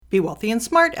Be Wealthy and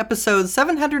Smart, episode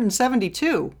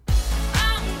 772.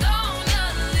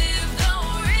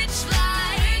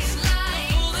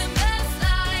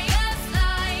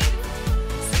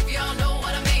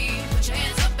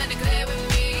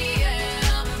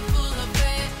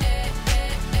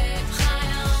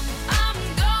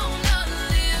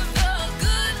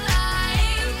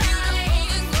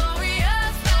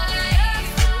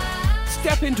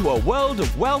 Step into a world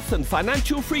of wealth and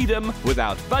financial freedom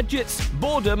without budgets,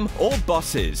 boredom, or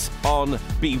bosses on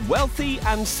Be Wealthy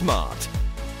and Smart.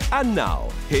 And now,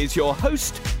 here's your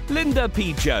host, Linda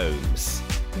P. Jones.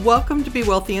 Welcome to Be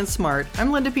Wealthy and Smart.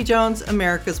 I'm Linda P. Jones,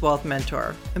 America's Wealth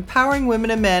Mentor, empowering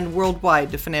women and men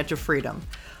worldwide to financial freedom.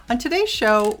 On today's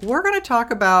show, we're going to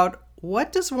talk about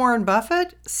what does Warren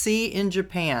Buffett see in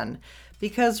Japan?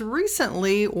 Because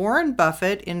recently, Warren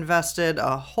Buffett invested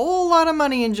a whole lot of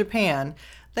money in Japan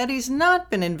that he's not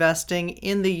been investing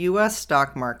in the U.S.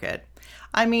 stock market.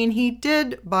 I mean, he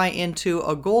did buy into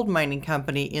a gold mining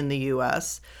company in the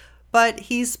U.S., but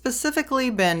he's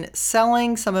specifically been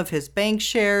selling some of his bank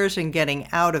shares and getting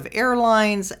out of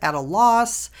airlines at a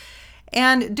loss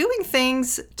and doing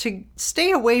things to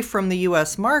stay away from the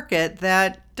U.S. market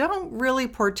that don't really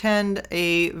portend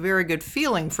a very good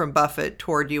feeling from Buffett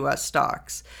toward U.S.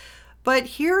 stocks. But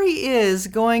here he is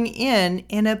going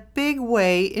in a big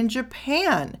way in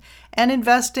Japan and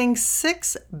investing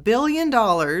 $6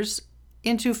 billion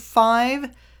into 5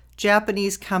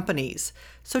 Japanese companies.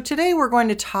 So today we're going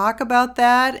to talk about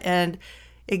that and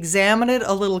examine it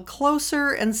a little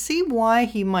closer and see why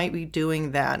he might be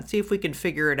doing that, see if we can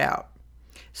figure it out.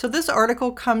 So this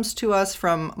article comes to us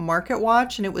from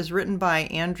MarketWatch, and it was written by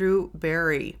Andrew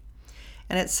Barry.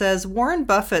 And it says, Warren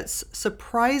Buffett's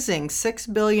surprising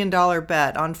 $6 billion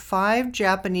bet on 5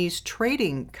 Japanese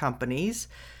trading companies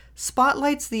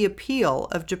spotlights the appeal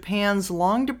of Japan's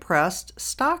long-depressed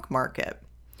stock market.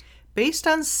 Based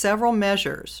on several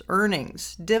measures,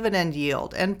 earnings, dividend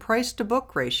yield, and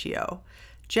price-to-book ratio,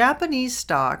 Japanese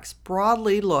stocks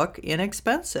broadly look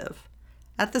inexpensive.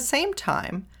 At the same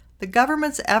time, the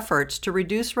government's efforts to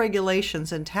reduce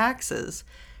regulations and taxes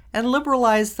and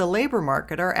liberalize the labor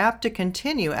market are apt to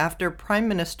continue after Prime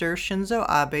Minister Shinzo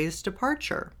Abe's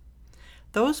departure.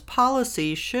 Those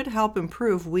policies should help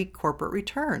improve weak corporate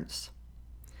returns.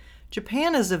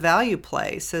 Japan is a value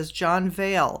play, says John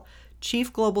Vail,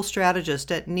 Chief Global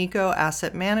Strategist at Nikko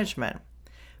Asset Management.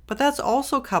 But that's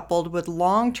also coupled with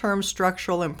long-term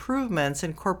structural improvements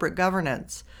in corporate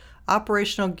governance,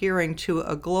 operational gearing to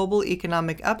a global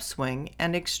economic upswing,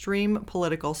 and extreme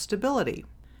political stability.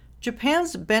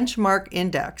 Japan's benchmark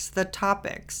index, the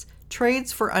TOPIX,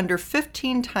 trades for under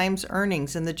 15 times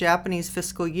earnings in the Japanese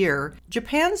fiscal year.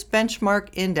 Japan's benchmark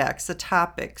index, the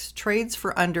TOPIX, trades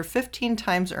for under 15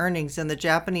 times earnings in the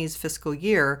Japanese fiscal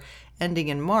year ending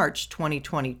in March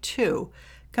 2022,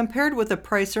 compared with a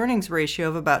price-earnings ratio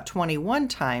of about 21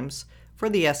 times for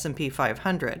the S&P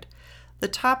 500. The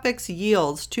TOPIX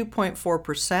yields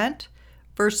 2.4%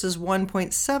 versus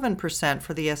 1.7%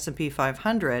 for the S&P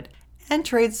 500 and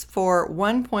trades for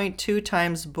 1.2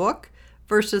 times book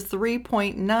versus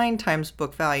 3.9 times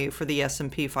book value for the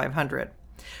S&P 500.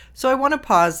 So I want to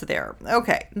pause there.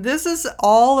 Okay, this is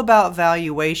all about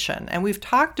valuation, and we've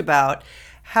talked about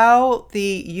how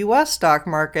the U.S. stock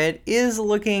market is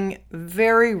looking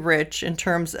very rich in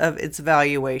terms of its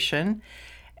valuation.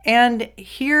 And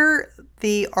here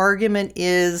the argument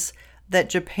is that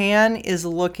Japan is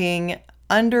looking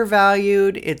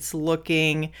undervalued. It's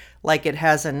looking like it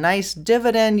has a nice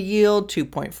dividend yield,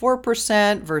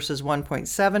 2.4% versus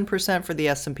 1.7% for the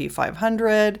S&P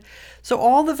 500. So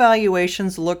all the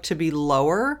valuations look to be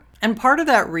lower. And part of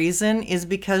that reason is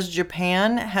because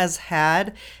Japan has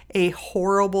had a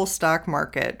horrible stock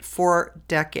market for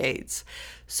decades.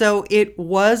 So it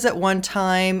was at one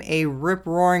time a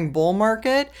rip-roaring bull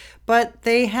market, but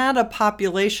they had a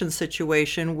population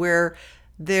situation where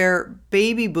their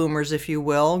baby boomers, if you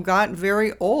will, got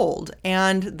very old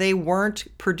and they weren't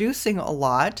producing a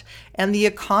lot and the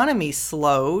economy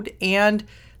slowed and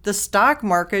the stock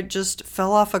market just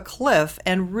fell off a cliff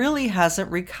and really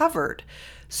hasn't recovered.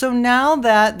 So now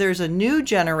that there's a new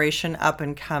generation up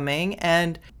and coming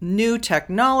and new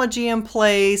technology in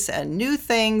place and new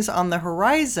things on the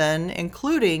horizon,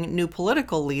 including new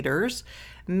political leaders,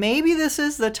 maybe this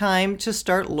is the time to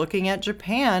start looking at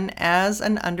Japan as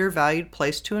an undervalued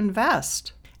place to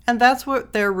invest. And that's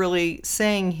what they're really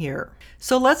saying here.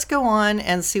 So let's go on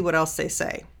and see what else they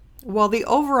say. While the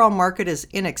overall market is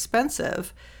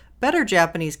inexpensive, better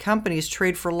Japanese companies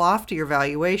trade for loftier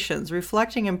valuations,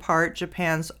 reflecting in part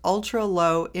Japan's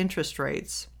ultra-low interest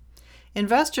rates.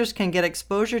 Investors can get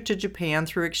exposure to Japan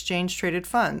through exchange-traded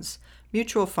funds,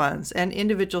 mutual funds, and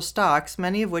individual stocks,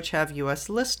 many of which have U.S.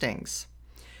 listings.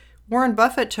 Warren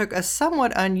Buffett took a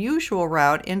somewhat unusual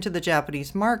route into the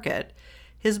Japanese market.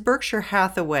 His Berkshire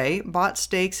Hathaway bought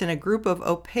stakes in a group of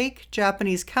opaque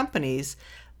Japanese companies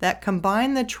that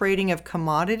combine the trading of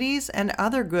commodities and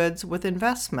other goods with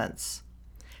investments.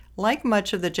 Like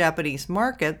much of the Japanese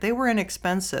market, they were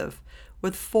inexpensive,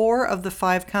 with 4 of the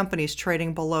 5 companies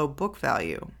trading below book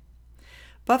value.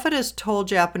 Buffett has told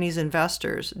Japanese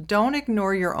investors, "Don't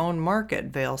ignore your own market,"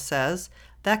 Vail says.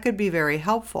 "That could be very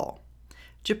helpful."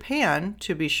 Japan,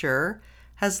 to be sure,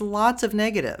 has lots of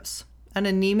negatives: an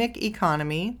anemic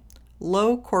economy,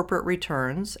 low corporate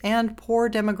returns, and poor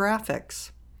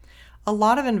demographics. A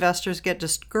lot of investors get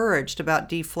discouraged about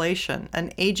deflation,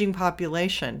 an aging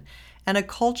population, and a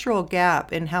cultural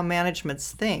gap in how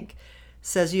managements think,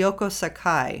 says Yoko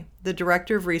Sakai, the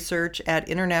director of research at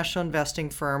international investing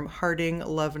firm Harding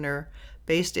Loevner,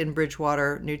 based in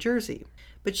Bridgewater, New Jersey.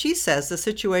 But she says the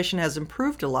situation has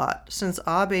improved a lot since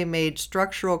Abe made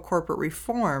structural corporate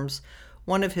reforms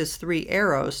one of his 3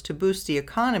 arrows to boost the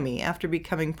economy after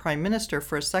becoming prime minister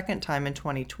for a second time in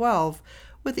 2012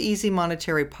 with easy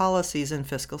monetary policies and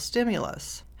fiscal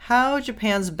stimulus. How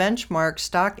Japan's benchmark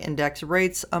stock index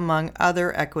rates among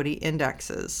other equity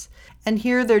indexes. And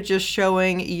here they're just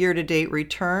showing year-to-date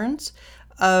returns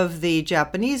of the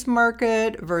Japanese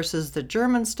market versus the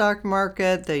German stock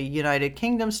market, the United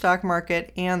Kingdom stock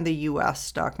market, and the US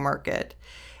stock market.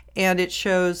 And it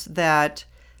shows that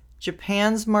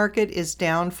Japan's market is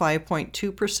down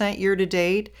 5.2%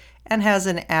 year-to-date and has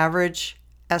an average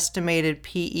estimated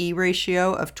PE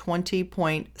ratio of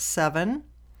 20.7.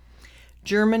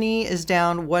 Germany is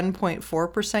down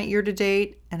 1.4%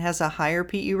 year-to-date and has a higher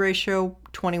PE ratio,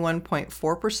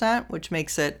 21.4%, which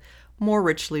makes it more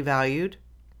richly valued.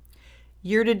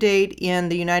 Year-to-date in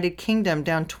the United Kingdom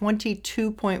down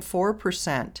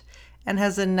 22.4% and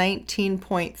has a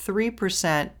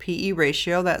 19.3% PE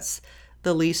ratio. That's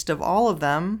the least of all of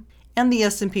them. And the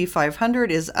S&P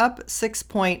 500 is up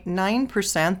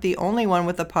 6.9%, the only one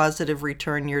with a positive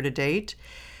return year-to-date.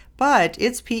 But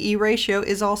its PE ratio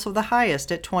is also the highest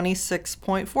at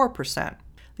 26.4%.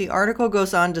 The article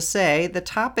goes on to say the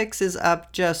TOPIX is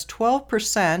up just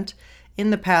 12%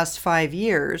 in the past 5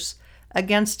 years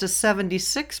against a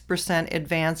 76%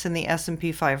 advance in the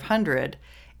S&P 500,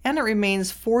 and it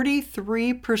remains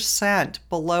 43%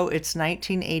 below its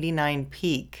 1989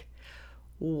 peak.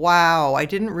 Wow, I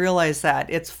didn't realize that.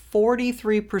 It's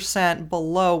 43%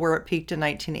 below where it peaked in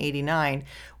 1989,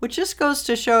 which just goes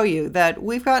to show you that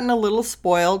we've gotten a little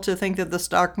spoiled to think that the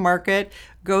stock market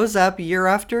goes up year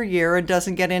after year and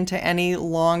doesn't get into any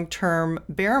long-term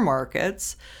bear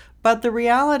markets. But the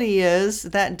reality is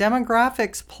that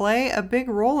demographics play a big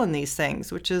role in these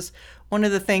things, which is one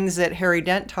of the things that Harry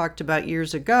Dent talked about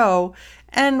years ago.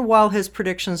 And while his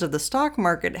predictions of the stock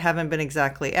market haven't been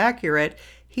exactly accurate,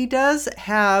 he does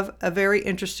have a very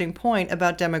interesting point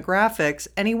about demographics,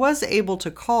 and he was able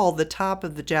to call the top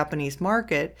of the Japanese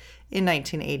market in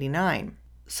 1989.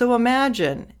 So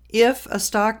imagine if a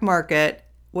stock market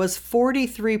was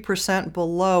 43%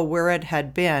 below where it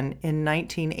had been in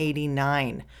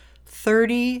 1989.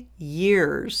 30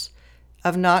 years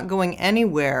of not going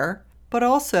anywhere, but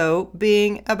also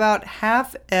being about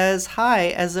half as high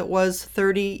as it was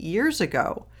 30 years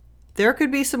ago. There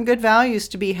could be some good values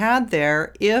to be had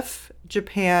there if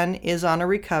Japan is on a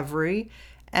recovery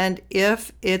and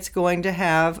if it's going to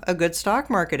have a good stock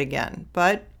market again.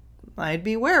 But I'd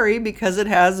be wary because it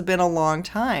has been a long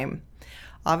time.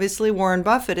 Obviously, Warren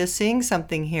Buffett is seeing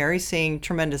something here. He's seeing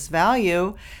tremendous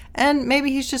value, and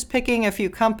maybe he's just picking a few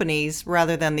companies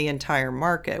rather than the entire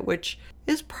market, which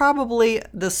is probably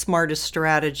the smartest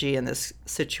strategy in this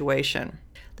situation.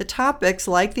 The TOPIX,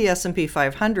 like the S&P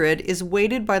 500, is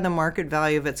weighted by the market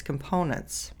value of its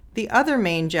components. The other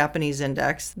main Japanese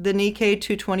index, the Nikkei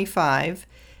 225,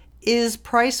 is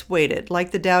price-weighted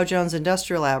like the Dow Jones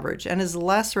Industrial Average and is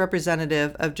less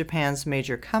representative of Japan's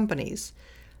major companies.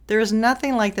 There is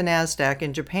nothing like the NASDAQ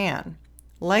in Japan.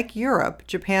 Like Europe,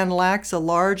 Japan lacks a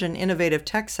large and innovative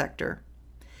tech sector.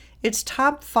 Its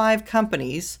top 5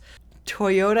 companies,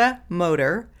 Toyota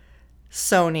Motor,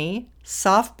 Sony,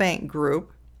 SoftBank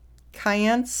Group,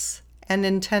 Cayenne, and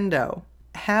Nintendo,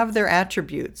 have their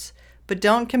attributes, but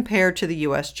don't compare to the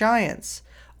U.S. giants.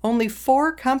 Only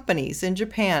 4 companies in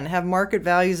Japan have market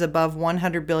values above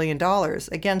 $100 billion,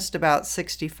 against about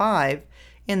 65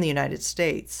 in the United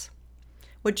States.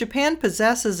 What Japan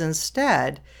possesses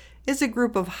instead is a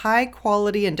group of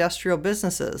high-quality industrial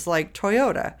businesses like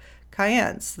Toyota,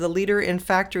 Cayenne, the leader in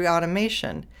factory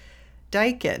automation,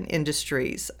 Daikin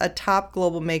Industries, a top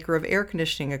global maker of air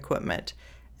conditioning equipment,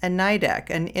 and Nidec,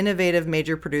 an innovative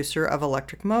major producer of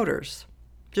electric motors.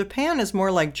 Japan is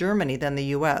more like Germany than the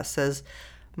U.S., says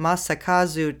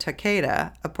Masakazu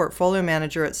Takeda, a portfolio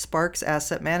manager at Sparks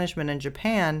Asset Management in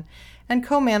Japan and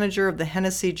co-manager of the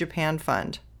Hennessy Japan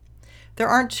Fund. There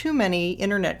aren't too many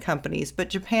internet companies, but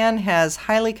Japan has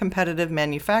highly competitive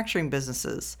manufacturing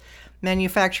businesses.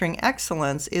 Manufacturing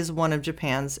excellence is one of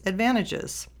Japan's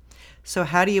advantages. So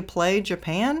how do you play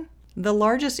Japan? The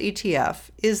largest ETF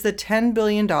is the $10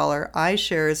 billion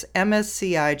iShares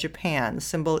MSCI Japan,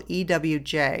 symbol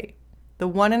EWJ. The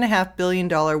 $1.5 billion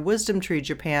WisdomTree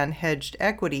Japan Hedged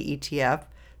Equity ETF,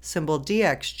 symbol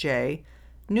DXJ,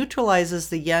 neutralizes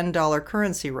the yen-dollar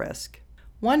currency risk.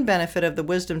 One benefit of the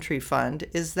WisdomTree Fund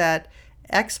is that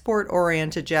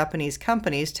export-oriented Japanese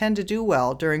companies tend to do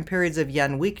well during periods of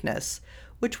yen weakness,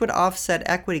 which would offset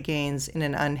equity gains in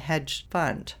an unhedged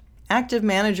fund. Active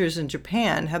managers in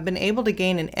Japan have been able to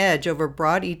gain an edge over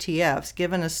broad ETFs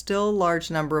given a still large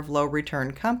number of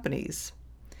low-return companies.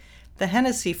 The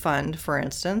Hennessy Fund, for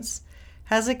instance,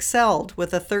 has excelled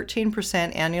with a 13%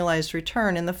 annualized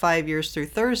return in the 5 years through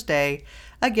Thursday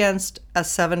against a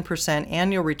 7%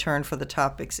 annual return for the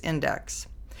Topix Index.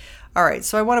 All right,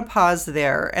 so I want to pause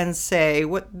there and say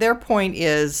what their point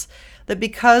is that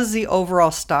because the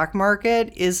overall stock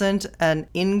market isn't an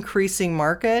increasing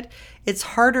market, it's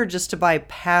harder just to buy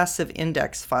passive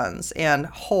index funds and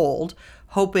hold,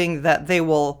 hoping that they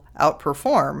will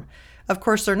outperform. Of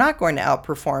course, they're not going to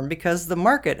outperform because the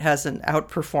market hasn't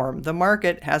outperformed. The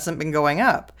market hasn't been going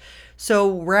up.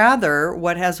 So rather,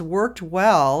 what has worked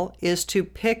well is to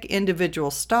pick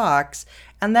individual stocks,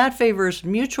 and that favors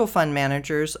mutual fund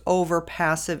managers over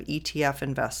passive ETF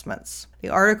investments. The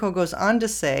article goes on to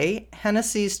say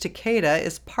Hennessy's Takeda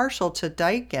is partial to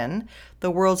Daikin,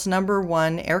 the world's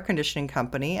 #1 air conditioning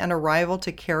company and a rival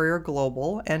to Carrier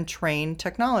Global and Trane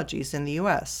Technologies in the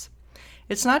U.S.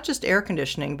 It's not just air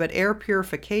conditioning, but air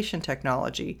purification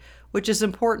technology, which is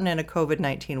important in a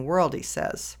COVID-19 world, he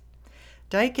says.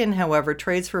 Daikin, however,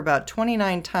 trades for about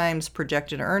 29 times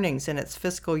projected earnings in its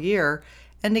fiscal year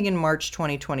ending in March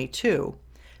 2022.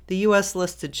 The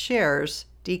U.S.-listed shares,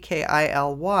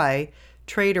 DKILY,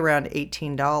 trade around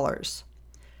 $18.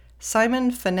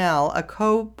 Simon Fennell, a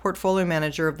co-portfolio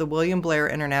manager of the William Blair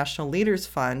International Leaders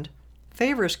Fund,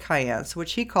 favors Kayence,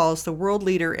 which he calls the world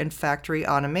leader in factory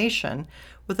automation,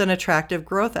 with an attractive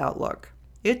growth outlook.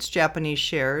 Its Japanese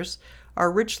shares are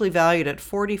richly valued at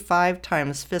 45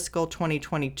 times fiscal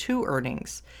 2022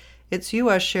 earnings. Its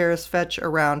U.S. shares fetch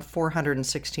around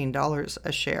 $416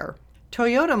 a share.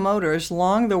 Toyota Motors,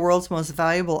 long the world's most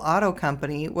valuable auto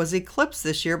company, was eclipsed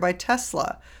this year by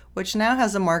Tesla, which now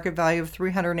has a market value of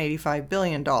 $385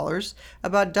 billion,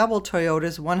 about double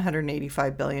Toyota's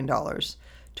 $185 billion.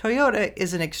 Toyota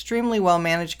is an extremely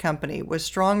well-managed company with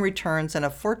strong returns and a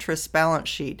fortress balance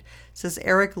sheet, says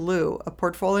Eric Liu, a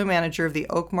portfolio manager of the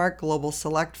Oakmark Global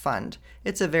Select Fund.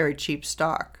 It's a very cheap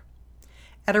stock.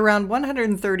 At around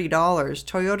 $130,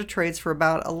 Toyota trades for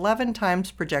about 11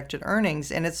 times projected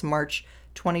earnings in its March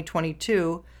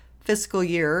 2022 fiscal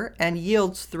year and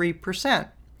yields 3%.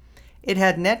 It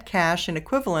had net cash and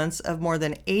equivalents of more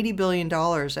than $80 billion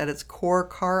at its core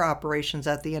car operations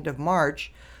at the end of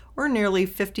March, or nearly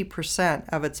 50%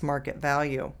 of its market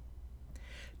value.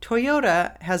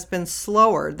 Toyota has been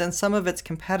slower than some of its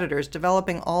competitors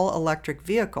developing all-electric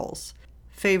vehicles,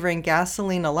 favoring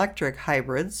gasoline-electric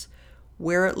hybrids,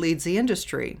 where it leads the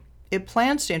industry. It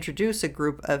plans to introduce a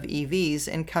group of EVs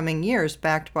in coming years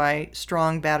backed by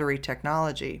strong battery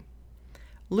technology.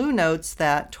 Liu notes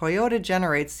that Toyota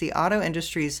generates the auto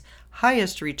industry's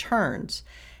highest returns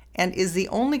and is the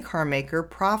only car maker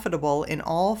profitable in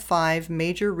all 5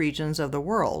 major regions of the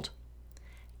world.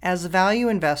 As value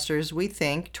investors, we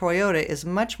think Toyota is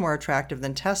much more attractive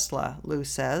than Tesla, Liu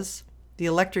says. The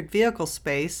electric vehicle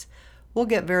space will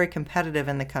get very competitive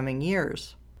in the coming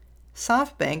years.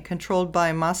 SoftBank, controlled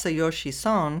by Masayoshi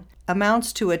Son,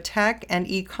 amounts to a tech and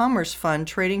e-commerce fund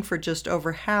trading for just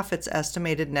over half its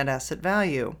estimated net asset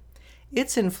value.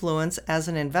 Its influence as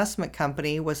an investment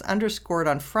company was underscored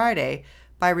on Friday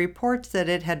by reports that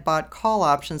it had bought call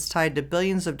options tied to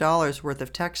billions of dollars worth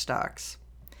of tech stocks.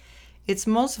 Its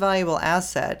most valuable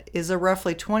asset is a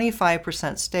roughly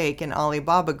 25% stake in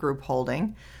Alibaba Group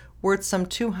Holding, worth some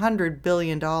 $200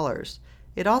 billion.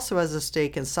 It also has a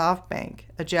stake in SoftBank,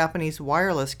 a Japanese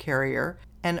wireless carrier,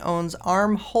 and owns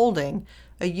ARM Holding,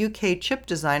 a UK chip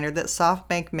designer that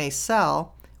SoftBank may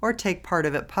sell or take part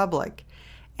of it public.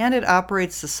 And it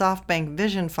operates the SoftBank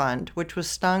Vision Fund, which was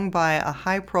stung by a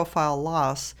high-profile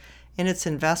loss in its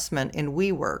investment in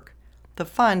WeWork. The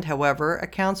fund, however,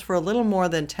 accounts for a little more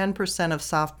than 10% of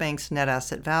SoftBank's net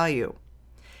asset value.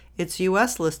 Its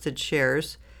U.S.-listed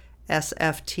shares,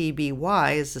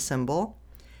 SFTBY is the symbol,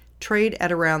 trade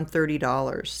at around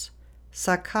 $30.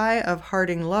 Sakai of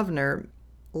Harding Loevner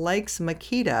likes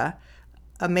Makita,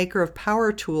 a maker of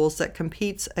power tools that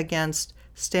competes against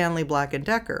Stanley Black &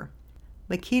 Decker.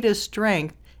 Makita's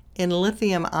strength in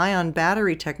lithium-ion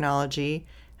battery technology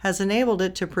has enabled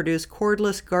it to produce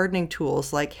cordless gardening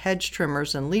tools like hedge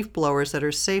trimmers and leaf blowers that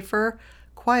are safer,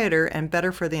 quieter, and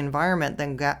better for the environment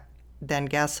than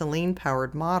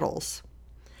gasoline-powered models.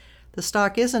 The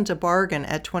stock isn't a bargain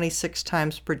at 26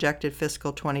 times projected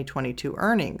fiscal 2022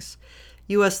 earnings.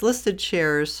 U.S. listed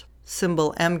shares,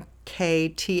 symbol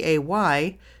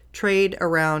MKTAY, trade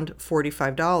around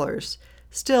 $45.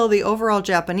 Still, the overall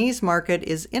Japanese market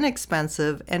is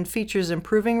inexpensive and features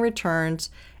improving returns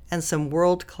and some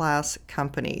world-class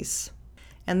companies.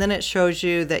 And then it shows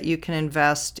you that you can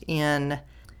invest in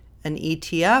an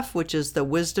ETF, which is the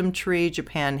Wisdom Tree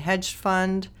Japan Hedge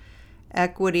Fund,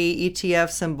 equity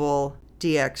ETF symbol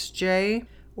DXJ,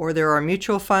 or there are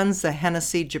mutual funds, the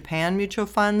Hennessy Japan Mutual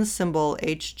Funds, symbol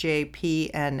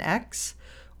HJPNX,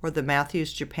 or the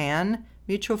Matthews Japan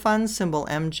Mutual Funds, symbol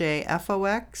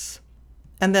MJFOX.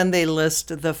 And then they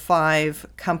list the 5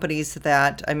 companies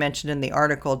that I mentioned in the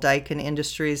article: Daikin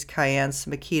Industries, Kayence,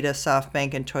 Makita,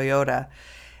 SoftBank, and Toyota,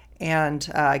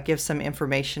 and give some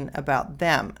information about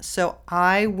them. So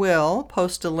I will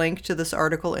post a link to this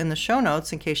article in the show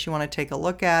notes in case you want to take a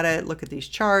look at it, look at these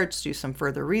charts, do some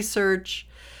further research.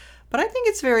 But I think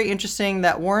it's very interesting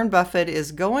that Warren Buffett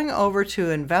is going over to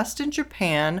invest in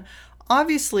Japan,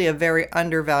 obviously a very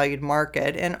undervalued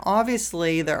market, and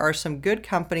obviously there are some good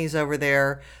companies over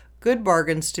there, good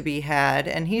bargains to be had,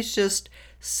 and he's just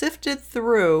sifted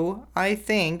through, I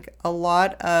think, a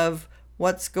lot of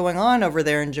what's going on over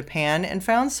there in Japan and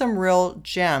found some real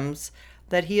gems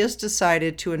that he has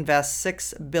decided to invest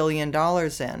 $6 billion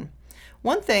in.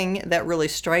 One thing that really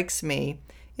strikes me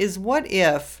is, what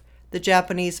if the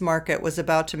Japanese market was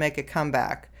about to make a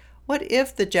comeback? What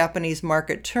if the Japanese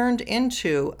market turned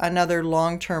into another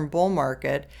long-term bull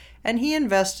market and he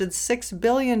invested $6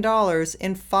 billion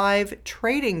in 5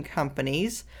 trading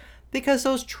companies, because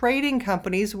those trading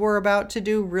companies were about to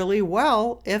do really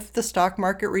well if the stock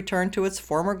market returned to its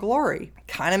former glory?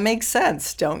 Kind of makes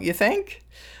sense, don't you think?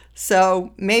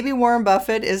 So maybe Warren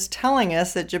Buffett is telling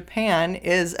us that Japan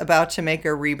is about to make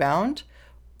a rebound,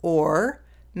 or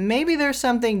maybe there's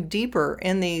something deeper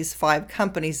in these 5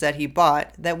 companies that he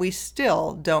bought that we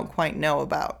still don't quite know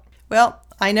about. Well,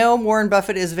 I know Warren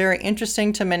Buffett is very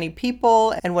interesting to many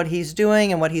people, and what he's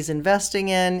doing and what he's investing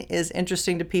in is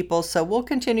interesting to people. So we'll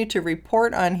continue to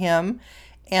report on him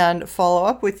and follow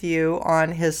up with you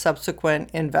on his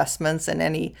subsequent investments and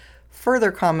any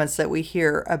further comments that we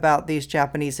hear about these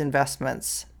Japanese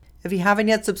investments. If you haven't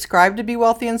yet subscribed to Be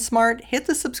Wealthy and Smart, hit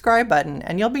the subscribe button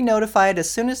and you'll be notified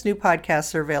as soon as new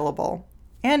podcasts are available.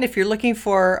 And if you're looking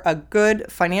for a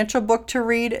good financial book to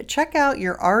read, check out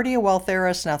You're Already a Wealth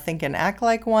Heiress, Now Think and Act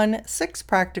Like One, 6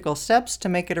 Practical Steps to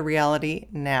Make It a Reality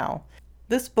Now.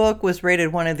 This book was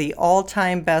rated one of the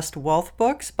all-time best wealth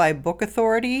books by Book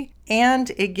Authority, and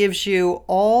it gives you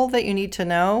all that you need to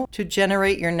know to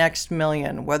generate your next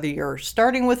million. Whether you're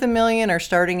starting with $1 million or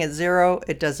starting at 0,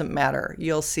 it doesn't matter.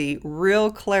 You'll see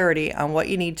real clarity on what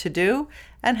you need to do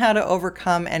and how to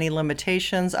overcome any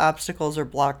limitations, obstacles, or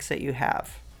blocks that you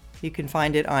have. You can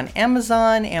find it on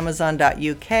Amazon,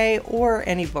 Amazon.uk, or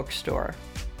any bookstore.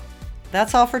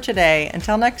 That's all for today.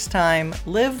 Until next time,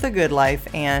 live the good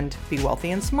life and be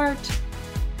wealthy and smart.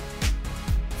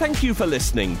 Thank you for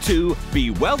listening to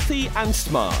Be Wealthy and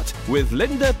Smart with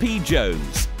Linda P.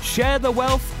 Jones. Share the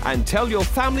wealth and tell your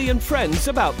family and friends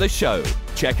about the show.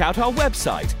 Check out our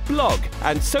website, blog,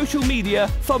 and social media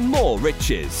for more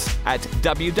riches at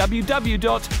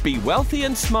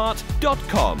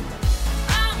www.bewealthyandsmart.com.